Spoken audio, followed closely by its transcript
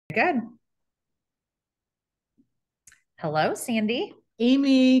Good. Hello, Sandy.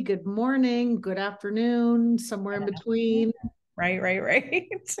 Amy, good morning, good afternoon, somewhere in between. Right.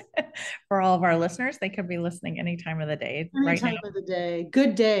 For all of our listeners, they could be listening any time of the day Any right now. time of the day.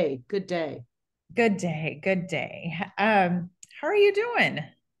 Good day. Good day. Good day. Good day. How are you doing?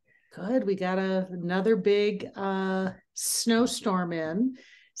 Good. We got another big snowstorm in.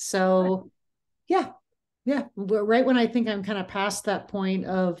 So yeah, yeah. Right when I think I'm kind of past that point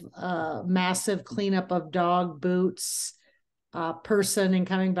of massive cleanup of dog boots, person and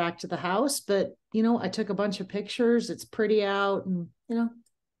coming back to the house. But I took a bunch of pictures. It's pretty out and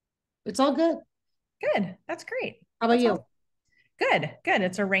it's all good. Good. That's great. How about That's awesome. you? Good.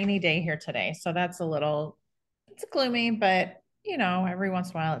 It's a rainy day here today. So it's gloomy, but every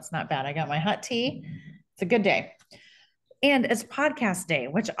once in a while it's not bad. I got my hot tea. It's a good day. And it's podcast day,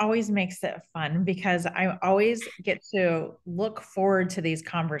 which always makes it fun because I always get to look forward to these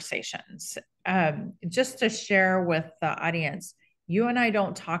conversations. Just to share with the audience, you and I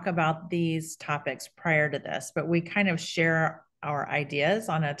don't talk about these topics prior to this, but we kind of share our ideas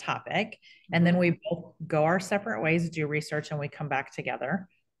on a topic. And then we both go our separate ways, do research, and we come back together.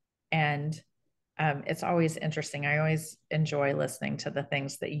 And it's always interesting. I always enjoy listening to the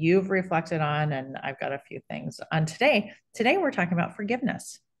things that you've reflected on, and I've got a few things on today. Today, we're talking about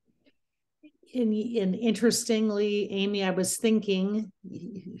forgiveness. And interestingly, Amy, I was thinking,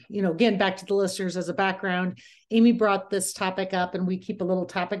 again, back to the listeners as a background, Amy brought this topic up, and we keep a little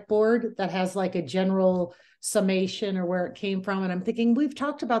topic board that has like a general summation or where it came from. And I'm thinking, we've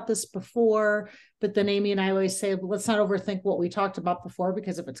talked about this before, but then Amy and I always say, well, let's not overthink what we talked about before,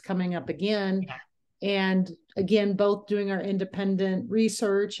 because if it's coming up again, and again, both doing our independent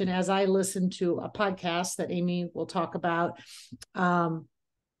research. And as I listen to a podcast that Amy will talk about,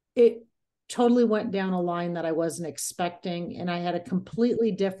 it totally went down a line that I wasn't expecting. And I had a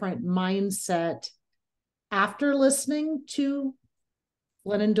completely different mindset after listening to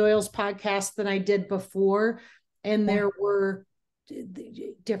Glennon Doyle's podcast than I did before. And there were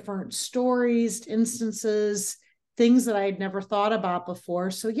different stories, instances, things that I had never thought about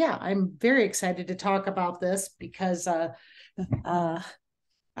before. So yeah, I'm very excited to talk about this because I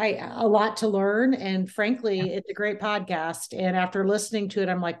a lot to learn, and frankly, it's a great podcast. And after listening to it,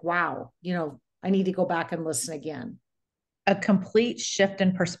 I'm like, wow, I need to go back and listen again. A complete shift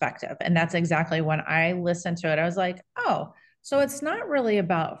in perspective. And that's exactly when I listened to it. I was like, oh, so it's not really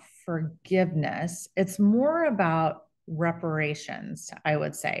about forgiveness. It's more about reparations, I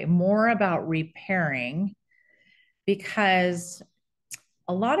would say, more about repairing, because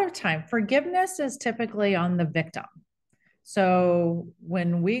a lot of time forgiveness is typically on the victim. So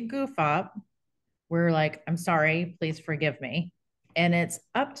when we goof up, we're like, I'm sorry, please forgive me. And it's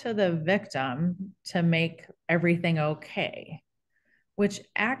up to the victim to make everything okay, which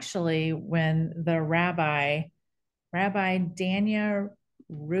actually, when the Rabbi Danya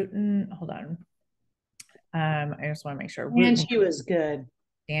Rutten, hold on. I just want to make sure. And she was good.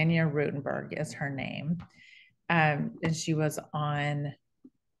 Danya Rutenberg is her name. And she was on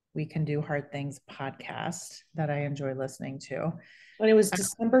We Can Do Hard Things podcast that I enjoy listening to. When it was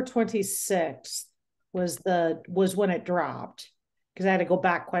December 26th was when it dropped, because I had to go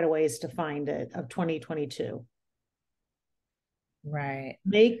back quite a ways to find it, of 2022. Right.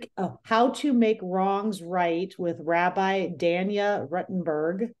 How to Make Wrongs Right with Rabbi Danya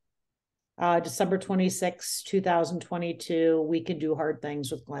Ruttenberg, December 26, 2022. We Can Do Hard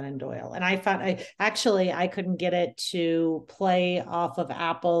Things with Glennon Doyle. And I couldn't get it to play off of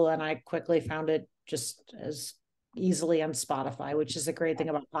Apple, and I quickly found it just as easily on Spotify, which is a great thing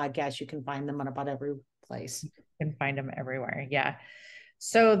about podcasts. You can find them on about every place. You can find them everywhere. Yeah.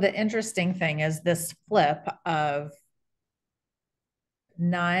 So the interesting thing is this flip of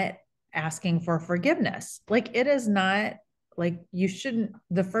not asking for forgiveness. Like, it is not like you shouldn't,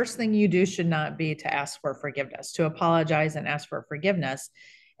 the first thing you do should not be to ask for forgiveness, to apologize and ask for forgiveness.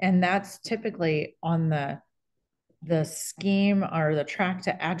 And that's typically on the scheme or the track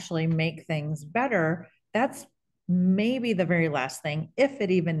to actually make things better. That's maybe the very last thing, if it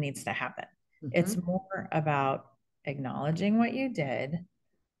even needs to happen. It's more about acknowledging what you did,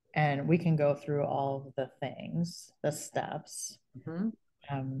 and we can go through all of the things, the steps.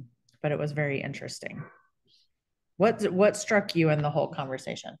 Um, but it was very interesting. What struck you in the whole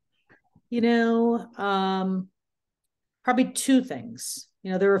conversation? You know, Probably two things.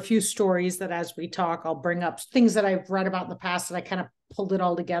 There are a few stories that as we talk, I'll bring up things that I've read about in the past that I kind of pulled it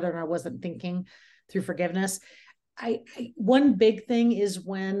all together and I wasn't thinking through forgiveness. One big thing is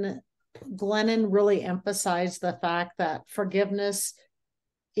when Glennon really emphasized the fact that forgiveness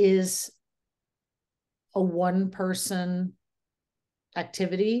is a one person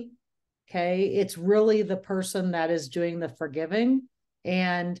activity. Okay. It's really the person that is doing the forgiving.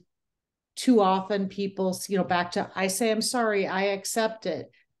 And too often people, back to, I say, I'm sorry, I accept it,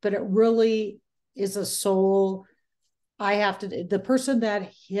 but it really is a soul. The person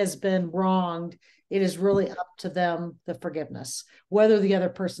that has been wronged, it is really up to them, the forgiveness, whether the other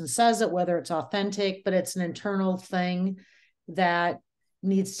person says it, whether it's authentic, but it's an internal thing that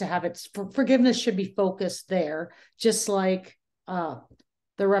needs to have forgiveness should be focused there, just like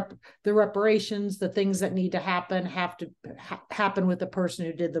the reparations, the things that need to happen have to happen with the person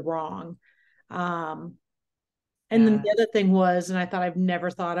who did the wrong. And then the other thing was, and I thought I've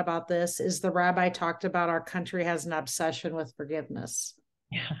never thought about this, is the rabbi talked about our country has an obsession with forgiveness.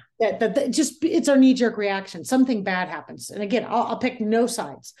 Yeah. That just, it's our knee jerk reaction. Something bad happens. And again, I'll pick no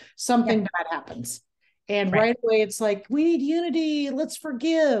sides. Something bad happens. And right away, it's like, we need unity. Let's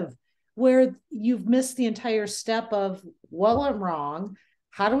forgive. Where you've missed the entire step of what went wrong.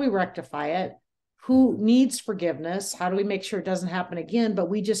 How do we rectify it? Who needs forgiveness? How do we make sure it doesn't happen again? But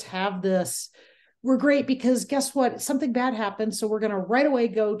we just have this, we're great because guess what? Something bad happened. So we're going to right away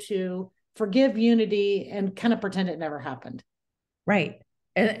go to forgive, unity, and kind of pretend it never happened. Right.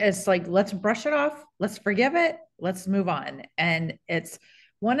 It's like, let's brush it off. Let's forgive it. Let's move on. And it's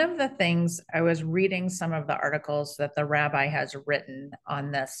one of the things, I was reading some of the articles that the rabbi has written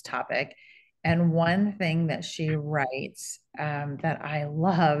on this topic. And one thing that she writes that I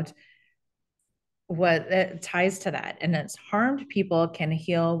loved, what it ties to that, and it's harmed people can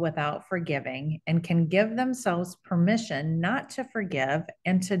heal without forgiving and can give themselves permission not to forgive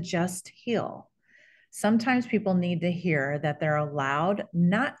and to just heal. Sometimes people need to hear that they're allowed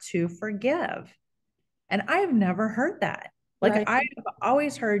not to forgive. And I've never heard that. Like, right. I've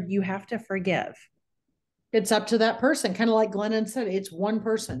always heard you have to forgive. It's up to that person. Kind of like Glennon said, it's one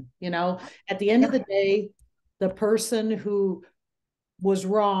person, at the end of the day, the person who was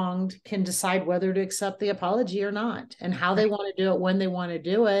wronged can decide whether to accept the apology or not, and how they want to do it, when they want to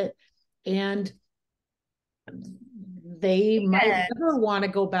do it. And they might never want to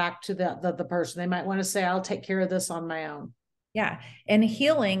go back to the person. They might want to say, I'll take care of this on my own. Yeah. And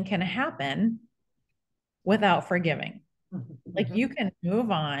healing can happen without forgiving. Like, you can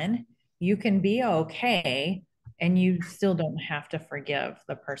move on, you can be okay, and you still don't have to forgive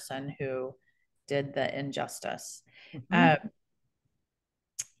the person who did the injustice.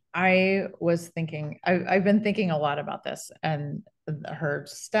 I was thinking, I've been thinking a lot about this and her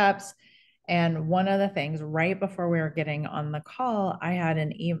steps. And one of the things, right before we were getting on the call, I had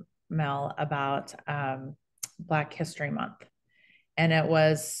an email about Black History Month. And it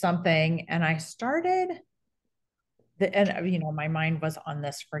was something, and I started, my mind was on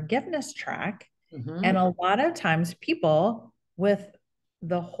this forgiveness track. And a lot of times people with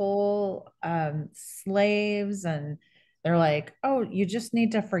the whole slaves, and they're like, oh, you just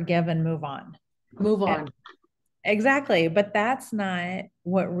need to forgive and move on. Move on. Exactly. But that's not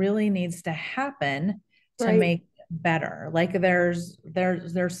what really needs to happen to make it better. Like, there's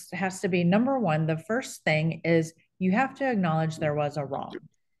has to be, number one, the first thing is you have to acknowledge there was a wrong.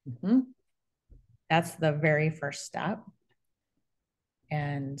 That's the very first step.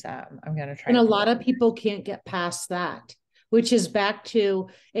 And I'm going to try. And a lot of people can't get past that, which is back to,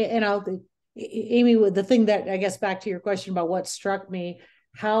 and Amy, with the thing that, I guess, back to your question about what struck me,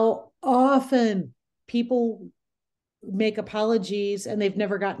 how often people make apologies and they've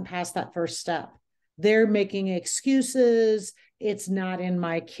never gotten past that first step. They're making excuses. It's not in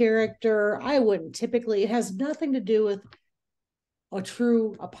my character. I wouldn't typically, it has nothing to do with a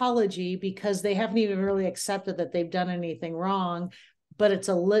true apology because they haven't even really accepted that they've done anything wrong, but it's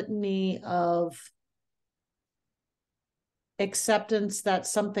a litany of acceptance that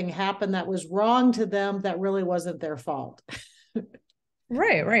something happened that was wrong to them that really wasn't their fault.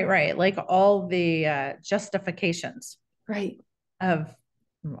 Right. Like all the justifications. Right. Of,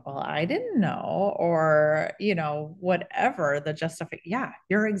 well, I didn't know, or, whatever the justification. Yeah,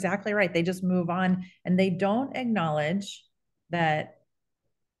 you're exactly right. They just move on and they don't acknowledge that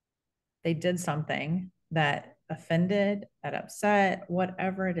they did something that offended, that upset,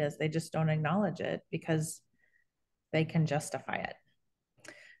 whatever it is. They just don't acknowledge it because they can justify it.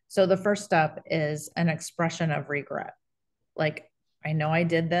 So the first step is an expression of regret. Like, I know I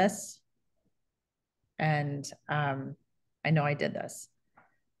did this, and I know I did this.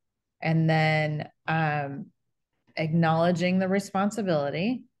 And then acknowledging the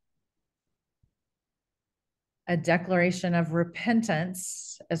responsibility, a declaration of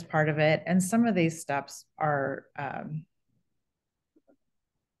repentance as part of it. And some of these steps are, I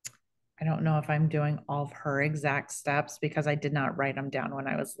don't know if I'm doing all of her exact steps because I did not write them down when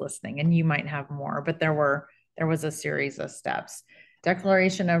I was listening, and you might have more, but there was a series of steps.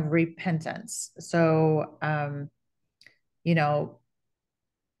 Declaration of repentance. So, you know,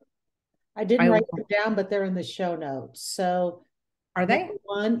 I didn't I write them down, but they're in the show notes. So, are number they?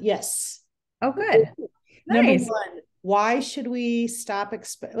 one, yes. Oh, good. Number Nice. one, why should we stop?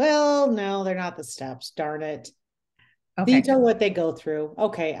 Well, no, they're not the steps. Darn it. Okay. These are what they go through.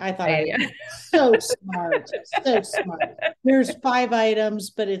 Okay, I thought I Yeah, was yeah. so smart, so smart. There's 5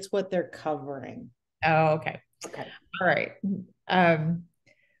 items, but it's what they're covering. Oh, okay. Okay. All right. Um,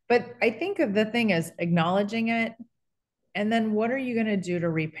 but I think the thing is acknowledging it, and then what are you going to do to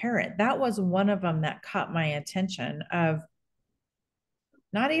repair it? That was one of them that caught my attention of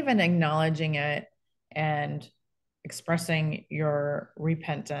not even acknowledging it and expressing your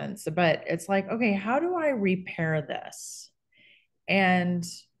repentance, but it's like, okay, how do I repair this? And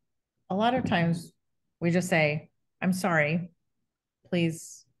a lot of times we just say, I'm sorry,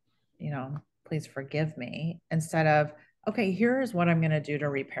 please, please forgive me, instead of, okay, here's what I'm going to do to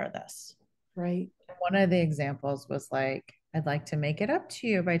repair this. Right. One of the examples was like, I'd like to make it up to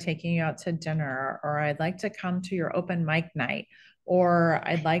you by taking you out to dinner, or I'd like to come to your open mic night, or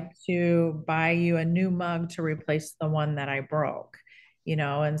I'd like to buy you a new mug to replace the one that I broke,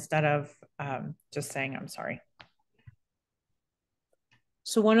 instead of just saying, I'm sorry.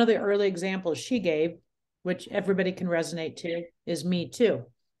 So, one of the early examples she gave, which everybody can resonate to, is me too.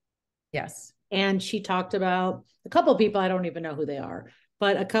 Yes. And she talked about a couple of people, I don't even know who they are,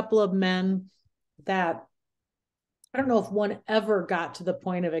 but a couple of men that I don't know if one ever got to the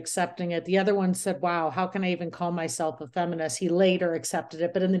point of accepting it. The other one said, wow, how can I even call myself a feminist? He later accepted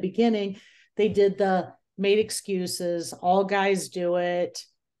it. But in the beginning, they did the made excuses. All guys do it.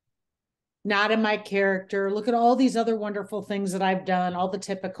 Not in my character. Look at all these other wonderful things that I've done, all the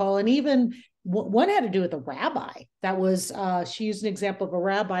typical. And even one had to do with a rabbi. That was, she used an example of a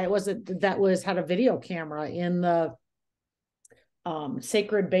rabbi. It wasn't, that was had a video camera in the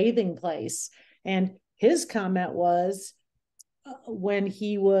sacred bathing place. And his comment was, when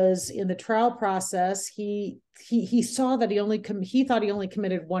he was in the trial process, he saw that he thought he only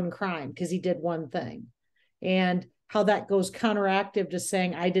committed one crime because he did one thing, and how that goes counteractive to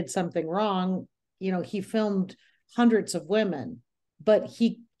saying I did something wrong. He filmed hundreds of women, but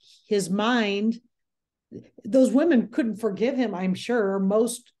his mind, those women couldn't forgive him. I'm sure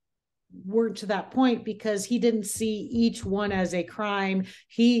most weren't to that point because he didn't see each one as a crime.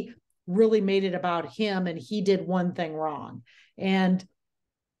 He really made it about him, and he did one thing wrong. And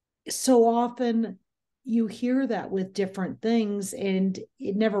so often you hear that with different things, and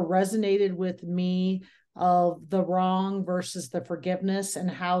it never resonated with me of the wrong versus the forgiveness, and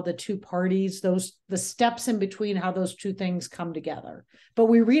how the two parties, the steps in between, how those two things come together. But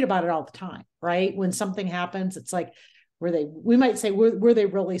we read about it all the time, right? When something happens, it's like, we might say, were they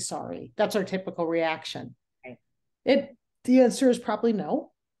really sorry? That's our typical reaction. Right. The answer is probably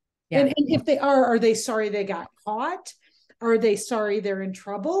no. Yeah. And if they are they sorry they got caught? Are they sorry they're in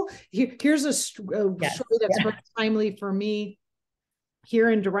trouble? Here's a story that's very timely for me. Here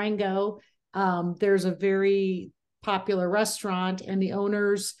in Durango, there's a very popular restaurant, and the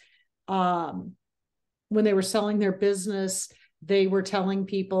owners, when they were selling their business, they were telling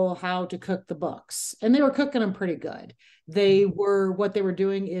people how to cook the books, and they were cooking them pretty good. What they were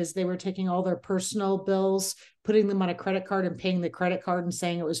doing is they were taking all their personal bills, putting them on a credit card and paying the credit card and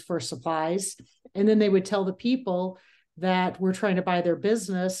saying it was for supplies. And then they would tell the people that were trying to buy their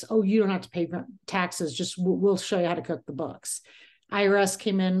business, oh, you don't have to pay taxes, just we'll show you how to cook the books. IRS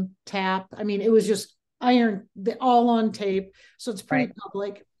came in, tap. I mean, it was just all on tape. So it's pretty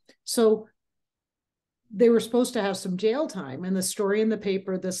public. So they were supposed to have some jail time. And the story in the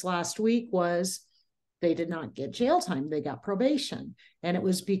paper this last week was they did not get jail time. They got probation. And it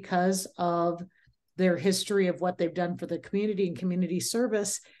was because of their history of what they've done for the community and community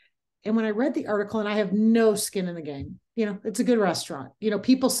service. And when I read the article, and I have no skin in the game, it's a good restaurant.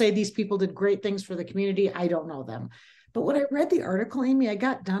 People say these people did great things for the community. I don't know them. But when I read the article, Amy, I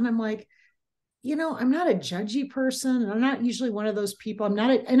got done. I'm like, I'm not a judgy person, and I'm not usually one of those people. I'm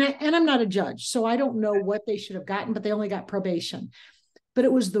not, I'm not a judge, so I don't know what they should have gotten, but they only got probation. But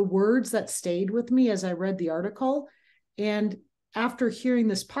it was the words that stayed with me as I read the article. And after hearing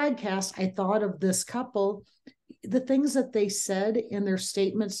this podcast, I thought of this couple. The things that they said in their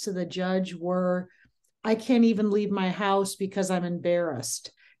statements to the judge were, I can't even leave my house because I'm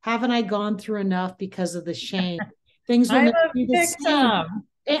embarrassed. Haven't I gone through enough because of the shame? Things will make me the same.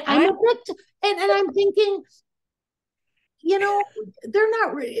 And I'm a victim. And I'm thinking, they're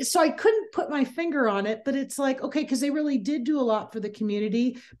not, so I couldn't put my finger on it, but it's like, okay, because they really did do a lot for the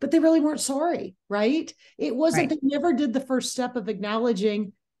community, but they really weren't sorry, right? It wasn't, they never did the first step of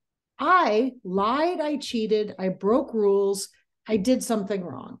acknowledging, I lied, I cheated, I broke rules, I did something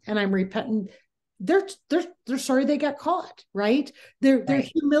wrong and I'm repentant. They're sorry they got caught, right? They're Right.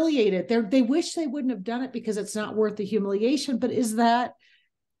 humiliated. They wish they wouldn't have done it because it's not worth the humiliation. But is that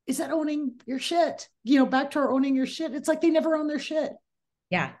owning your shit? Back to our owning your shit. It's like they never own their shit.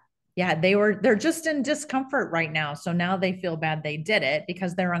 Yeah. Yeah. They're just in discomfort right now. So now they feel bad they did it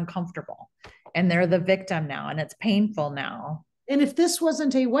because they're uncomfortable and they're the victim now and it's painful now. And if this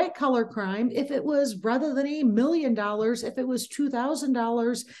wasn't a white collar crime, if it was, rather than $1 million, if it was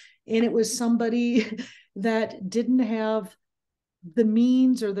 $2,000 and it was somebody that didn't have the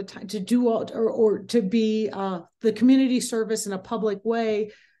means or the time to do all, or to be the community service in a public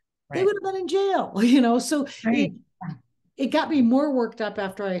way, they Right. would have been in jail. So Right. it got me more worked up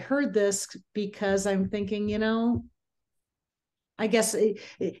after I heard this, because I'm thinking, I guess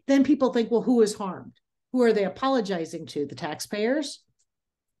then people think, well, who is harmed? Who are they apologizing to? The taxpayers?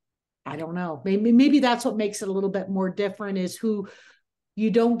 I don't know. Maybe that's what makes it a little bit more different, is who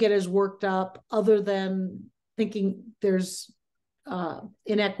you don't get as worked up, other than thinking there's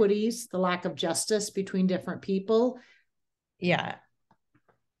inequities, the lack of justice between different people. Yeah.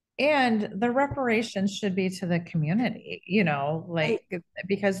 And the reparations should be to the community,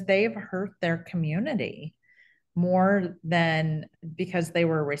 because they've hurt their community more than because they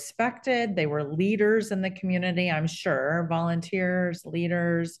were respected. They were leaders in the community, I'm sure, volunteers,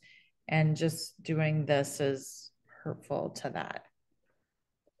 leaders, and just doing this is hurtful to that.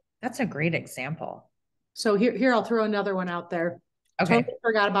 That's a great example. So here I'll throw another one out there. Okay. Totally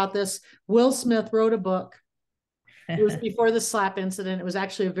forgot about this. Will Smith wrote a book. It was before the slap incident. It was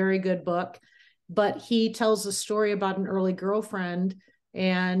actually a very good book, but he tells a story about an early girlfriend,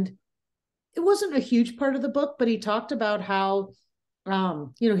 and it wasn't a huge part of the book, but he talked about how,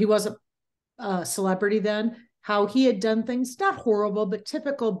 he wasn't a celebrity then, how he had done things, not horrible, but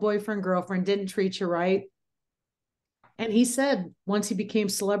typical boyfriend, girlfriend, didn't treat you right. And he said once he became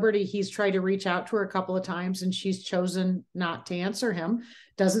celebrity, he's tried to reach out to her a couple of times and she's chosen not to answer him.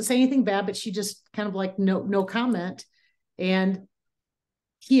 Doesn't say anything bad, but she just kind of like, no comment. And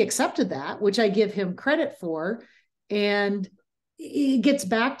he accepted that, which I give him credit for. And it gets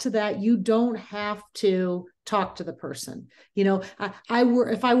back to that. You don't have to talk to the person. If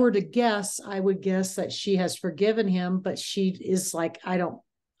I were to guess, I would guess that she has forgiven him, but she is like, I don't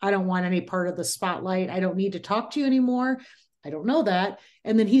want any part of the spotlight. I don't need to talk to you anymore. I don't know that.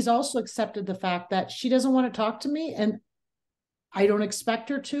 And then he's also accepted the fact that she doesn't want to talk to me and I don't expect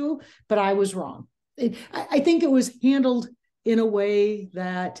her to, but I was wrong. I think it was handled in a way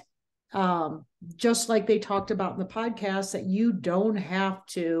that, just like they talked about in the podcast, that you don't have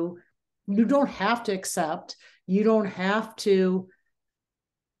to accept, you don't have to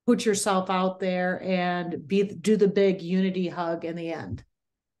put yourself out there and do the big unity hug in the end.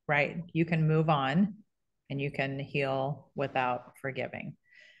 Right. You can move on and you can heal without forgiving.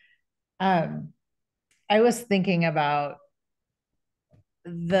 I was thinking about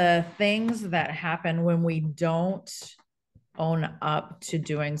the things that happen when we don't own up to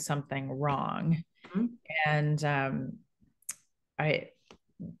doing something wrong. Mm-hmm. And I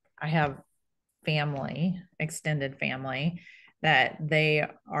have family, extended family, that they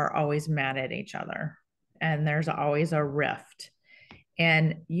are always mad at each other and there's always a rift.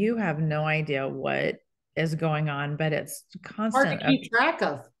 And you have no idea what is going on, but it's constant. Hard to keep track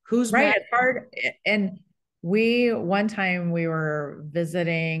of who's right. mad. It's hard. And one time we were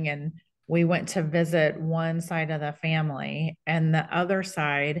visiting and we went to visit one side of the family and the other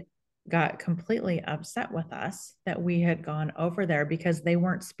side got completely upset with us that we had gone over there because they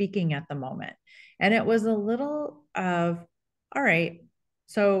weren't speaking at the moment. And it was a little of, all right,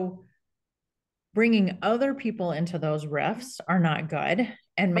 so bringing other people into those rifts are not good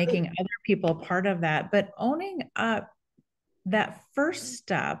and making other people part of that, but owning up, that first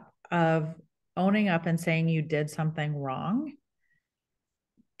step of owning up and saying you did something wrong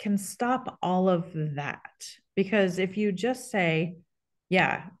can stop all of that. Because if you just say,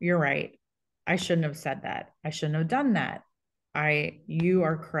 yeah, you're right, I shouldn't have said that, I shouldn't have done that, you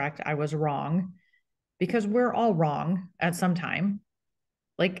are correct, I was wrong, because we're all wrong at some time,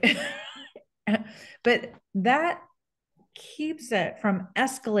 like but that keeps it from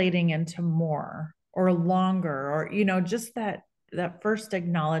escalating into more or longer, or just that first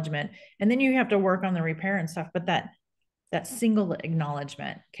acknowledgement, and then you have to work on the repair and stuff, but that single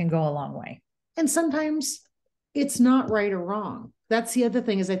acknowledgement can go a long way. And sometimes it's not right or wrong. That's the other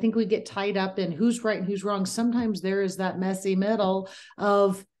thing, is I think we get tied up in who's right and who's wrong. Sometimes there is that messy middle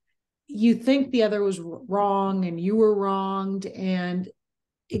of, you think the other was wrong and you were wronged, and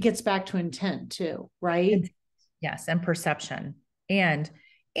it gets back to intent too, right? Yes, and perception. And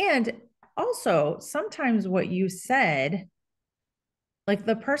also sometimes what you said Like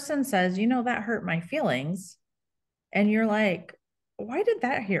the person says, that hurt my feelings. And you're like, why did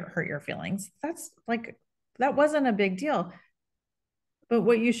that hurt your feelings? That's like, that wasn't a big deal. But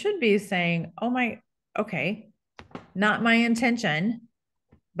what you should be saying, oh my, okay, not my intention,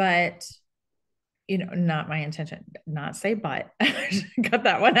 but not my intention, not say but. Cut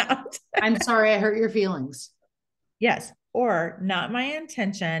that one out. I'm sorry I hurt your feelings. Yes. Or not my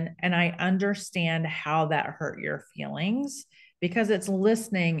intention. And I understand how that hurt your feelings, because it's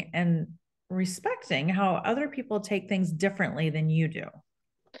listening and respecting how other people take things differently than you do.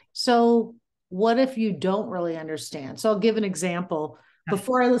 So what if you don't really understand? So I'll give an example.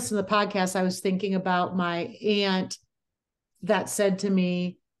 Before I listened to the podcast, I was thinking about my aunt that said to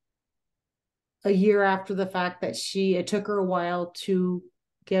me a year after the fact that it took her a while to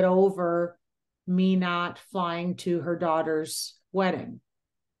get over me not flying to her daughter's wedding.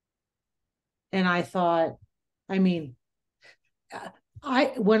 And I thought, I mean,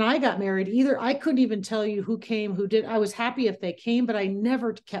 when I got married, I couldn't even tell you who came, who did. I was happy if they came, but I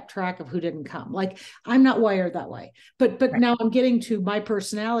never kept track of who didn't come. Like, I'm not wired that way. But right. Now I'm getting to my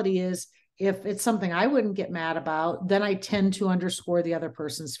personality is, if it's something I wouldn't get mad about, then I tend to underscore the other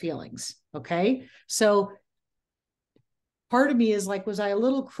person's feelings. Okay. So part of me is like, was I a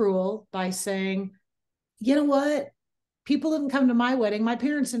little cruel by saying, you know what? People didn't come to my wedding. My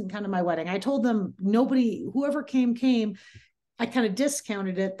parents didn't come to my wedding. I told them whoever came. I kind of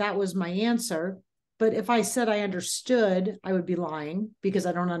discounted it. That was my answer. But if I said I understood, I would be lying, because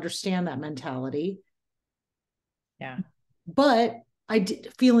I don't understand that mentality. Yeah. But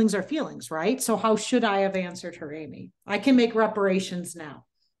feelings are feelings, right? So how should I have answered her, Amy? I can make reparations now.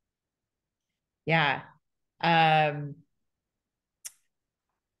 Yeah.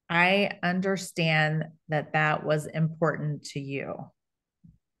 I understand that was important to you,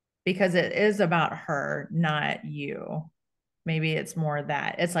 because it is about her, not you. Maybe it's more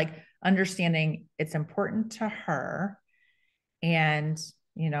that it's like understanding it's important to her, and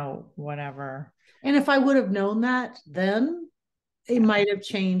whatever. And if I would have known that, then it might have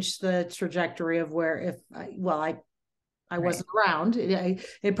changed the trajectory of where, I wasn't around.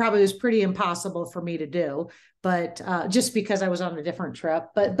 It probably was pretty impossible for me to do, but just because I was on a different trip.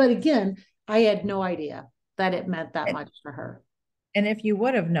 But again, I had no idea that it meant that much for her. And if you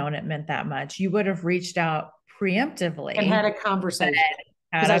would have known it meant that much, you would have reached out preemptively and had a conversation.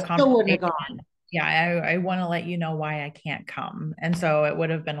 Because I still wouldn't have gone. Yeah, I want to let you know why I can't come. And so it would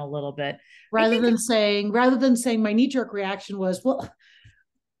have been a little bit, rather than saying my knee-jerk reaction was, well,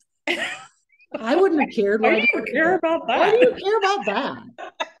 I wouldn't have cared. Why do you care about that? Why do you care about that?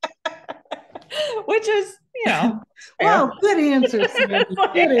 Which is, well, good answer, Sandy.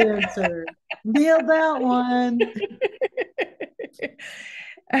 Good answer. Nailed that one.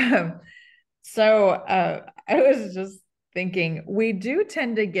 So I was just thinking, we do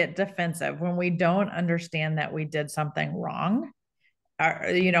tend to get defensive when we don't understand that we did something wrong.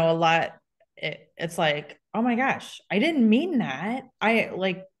 A lot, it's like, oh my gosh, I didn't mean that.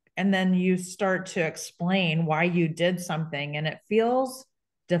 And then you start to explain why you did something, and it feels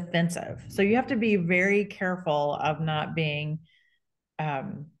defensive. So you have to be very careful of not being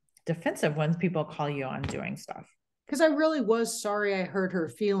defensive when people call you on doing stuff. Because I really was sorry I hurt her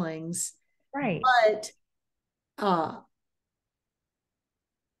feelings. Right. But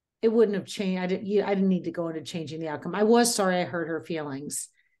it wouldn't have changed. I didn't need to go into changing the outcome. I was sorry I hurt her feelings.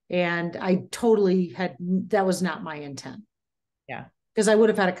 And I totally that was not my intent. Yeah. Because I would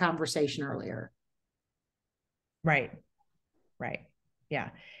have had a conversation earlier. Right. Right. Yeah.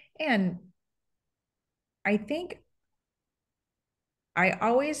 And I think I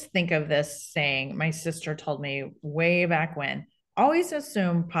always think of this saying, my sister told me way back when, always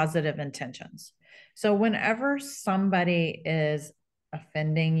assume positive intentions. So whenever somebody is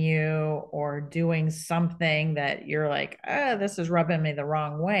offending you or doing something that you're like, this is rubbing me the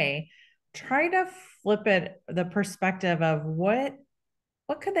wrong way, try to flip it, the perspective of what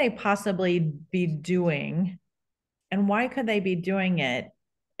could they possibly be doing, and why could they be doing it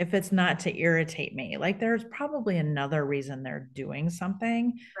if it's not to irritate me? Like, there's probably another reason they're doing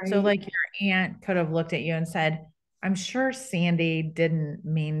something. Right. So like your aunt could have looked at you and said, I'm sure Sandy didn't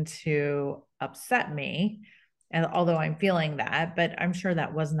mean to upset me, and although I'm feeling that, but I'm sure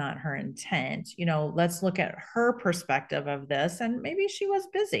that was not her intent. Let's look at her perspective of this, and maybe she was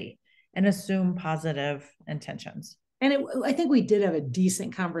busy, and assume positive intentions. And I think we did have a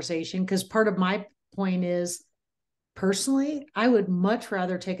decent conversation, because part of my point is, personally, I would much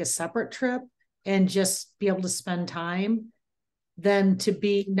rather take a separate trip and just be able to spend time than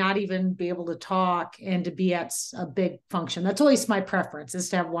to not even be able to talk and to be at a big function. That's always my preference, is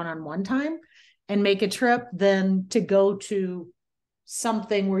to have one-on-one time and make a trip than to go to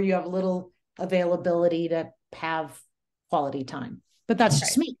something where you have a little availability to have quality time. But that's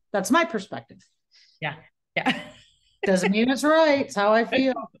just me. That's my perspective. Yeah. Yeah. Doesn't mean it's right. It's how I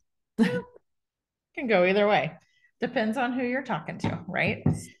feel. Can go either way. Depends on who you're talking to, right?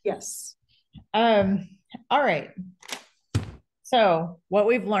 Yes. Um, all right. So what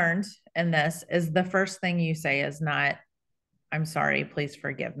we've learned in this is the first thing you say is not, I'm sorry, please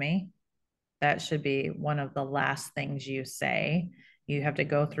forgive me. That should be one of the last things you say. You have to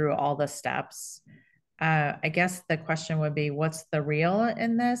go through all the steps. I guess the question would be, what's the real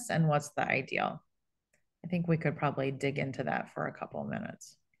in this and what's the ideal? I think we could probably dig into that for a couple of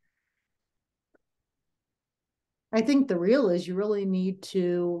minutes. I think the real is you really need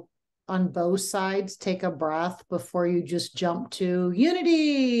to, on both sides, take a breath before you just jump to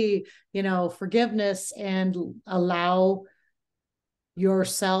unity, forgiveness, and allow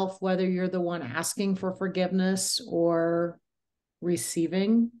yourself, whether you're the one asking for forgiveness or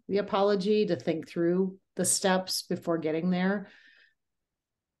receiving the apology, to think through the steps before getting there.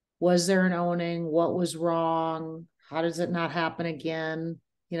 Was there an owning? What was wrong? How does it not happen again?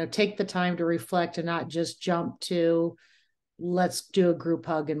 Take the time to reflect and not just jump to, let's do a group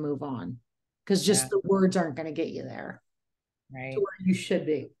hug and move on. Because just the words aren't going to get you there. Right. To where you should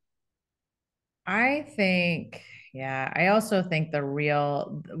be. I think, yeah, I also think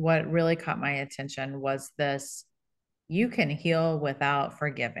what really caught my attention was this, you can heal without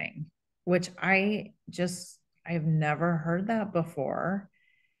forgiving, which I've never heard that before.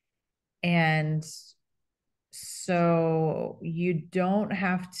 And so you don't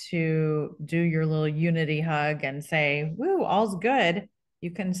have to do your little unity hug and say, woo, all's good.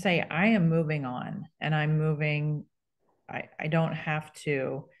 You can say, I am moving on and I'm moving. I don't have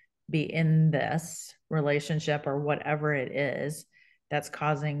to be in this relationship or whatever it is that's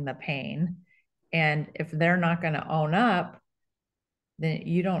causing the pain. And if they're not going to own up, then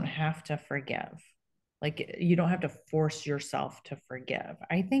you don't have to forgive. Like you don't have to force yourself to forgive.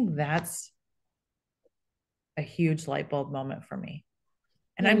 I think that's a huge light bulb moment for me.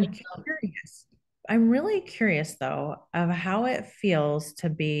 And I'm curious. I'm really curious though of how it feels to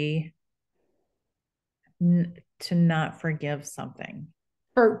be to not forgive something.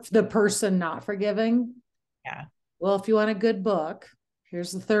 For the person not forgiving. Yeah. Well, if you want a good book,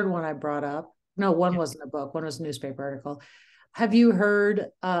 here's the third one I brought up. No, one wasn't a book, one was a newspaper article. Have you heard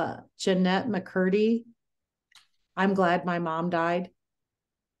Jeanette McCurdy? I'm Glad My Mom Died.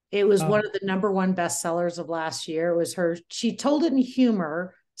 It was one of the #1 bestsellers of last year. It was her. She told it in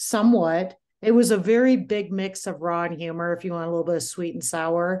humor somewhat. It was a very big mix of raw and humor, if you want a little bit of sweet and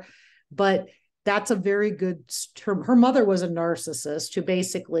sour. But that's a very good term. Her mother was a narcissist who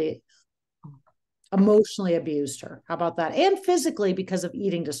basically emotionally abused her. How about that? And physically, because of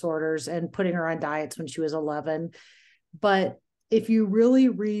eating disorders and putting her on diets when she was 11. But if you really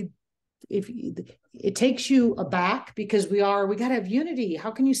read, it takes you aback, because we got to have unity.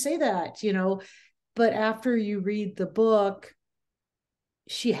 How can you say that? But after you read the book,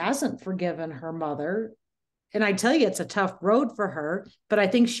 she hasn't forgiven her mother. And I tell you, it's a tough road for her, but I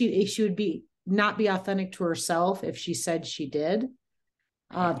think she would not be authentic to herself if she said she did.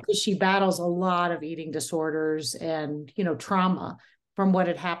 Because she battles a lot of eating disorders and, trauma from what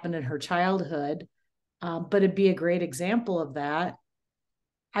had happened in her childhood. But it'd be a great example of that.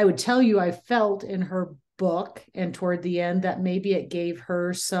 I would tell you, I felt in her book and toward the end that maybe it gave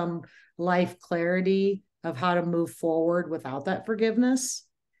her some life clarity of how to move forward without that forgiveness.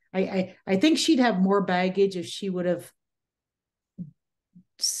 I think she'd have more baggage if she would have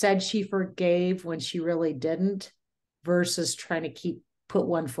said she forgave when she really didn't, versus trying to put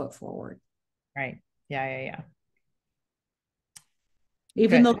one foot forward. Right. Yeah.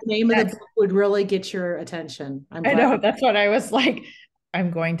 Even though the name of the book would really get your attention. I know. That's what I was like.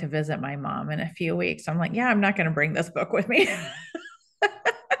 I'm going to visit my mom in a few weeks. I'm like, yeah, I'm not going to bring this book with me.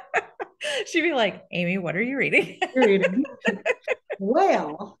 She'd be like, Amy, what are you reading?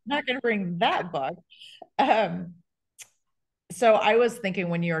 Well, I'm not going to bring that book. So I was thinking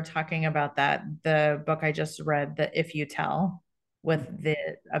when you were talking about that, the book I just read, the If You Tell,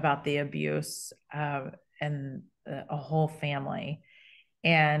 about the abuse and a whole family.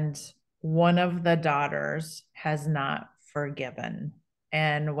 And one of the daughters has not forgiven.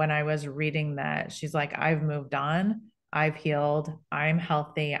 And when I was reading that, she's like, I've moved on. I've healed. I'm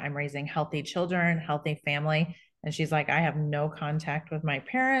healthy. I'm raising healthy children, healthy family. And she's like, I have no contact with my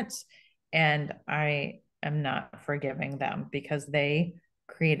parents. And I am not forgiving them because they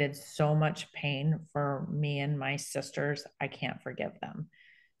created so much pain for me and my sisters. I can't forgive them.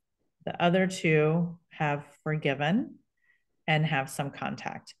 The other two have forgiven and have some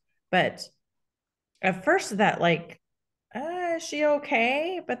contact. But at first, that is she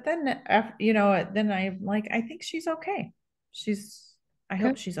okay? But then, then I'm like, I think she's okay. She's, I Okay.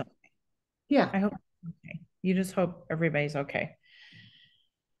 hope she's okay. Yeah. I hope okay. You just hope everybody's okay.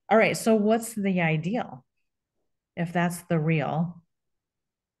 All right. So what's the ideal? If that's the real,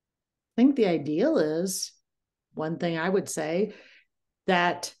 I think the ideal is one thing I would say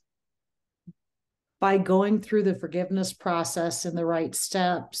that by going through the forgiveness process in the right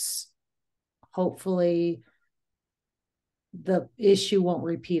steps, hopefully the issue won't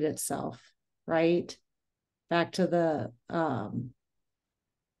repeat itself, right? Back to the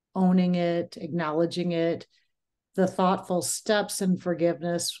owning it, acknowledging it. The thoughtful steps in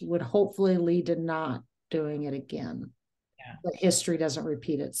forgiveness would hopefully lead to not doing it again. yeah. That history doesn't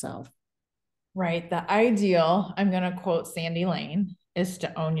repeat itself. Right. The ideal, I'm going to quote Sandy Lane, is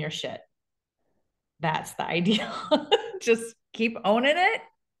to own your shit. That's the ideal. Just keep owning it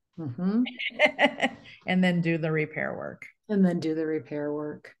Mm-hmm. and then do the repair work And then do the repair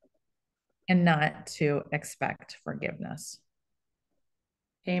work. and not to expect forgiveness.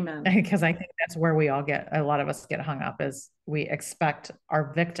 Amen. Because I think that's where we all get, a lot of us get hung up is we expect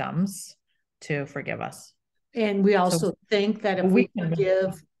our victims to forgive us. And we also So think that if we we can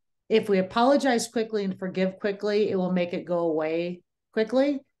forgive, if we apologize quickly and forgive quickly, it will make it go away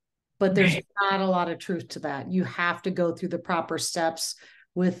quickly. But there's not a lot of truth to that. You have to go through the proper steps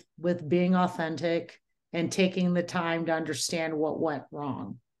with being authentic and taking the time to understand what went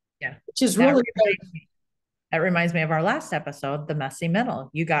wrong. Yeah. Which is really That reminds me of our last episode, the messy middle.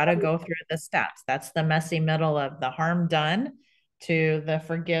 You got to go through the steps. That's the messy middle of the harm done to the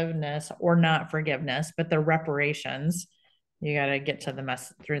forgiveness or not forgiveness, but the reparations. You got to get to the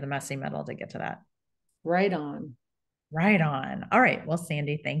mess through the messy middle to get to that. right on. Right on. All right. Well,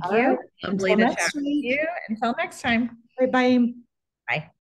 Sandy, thank All right. you. Lovely Until to chat next with week. you. Until next time. Bye bye. Bye.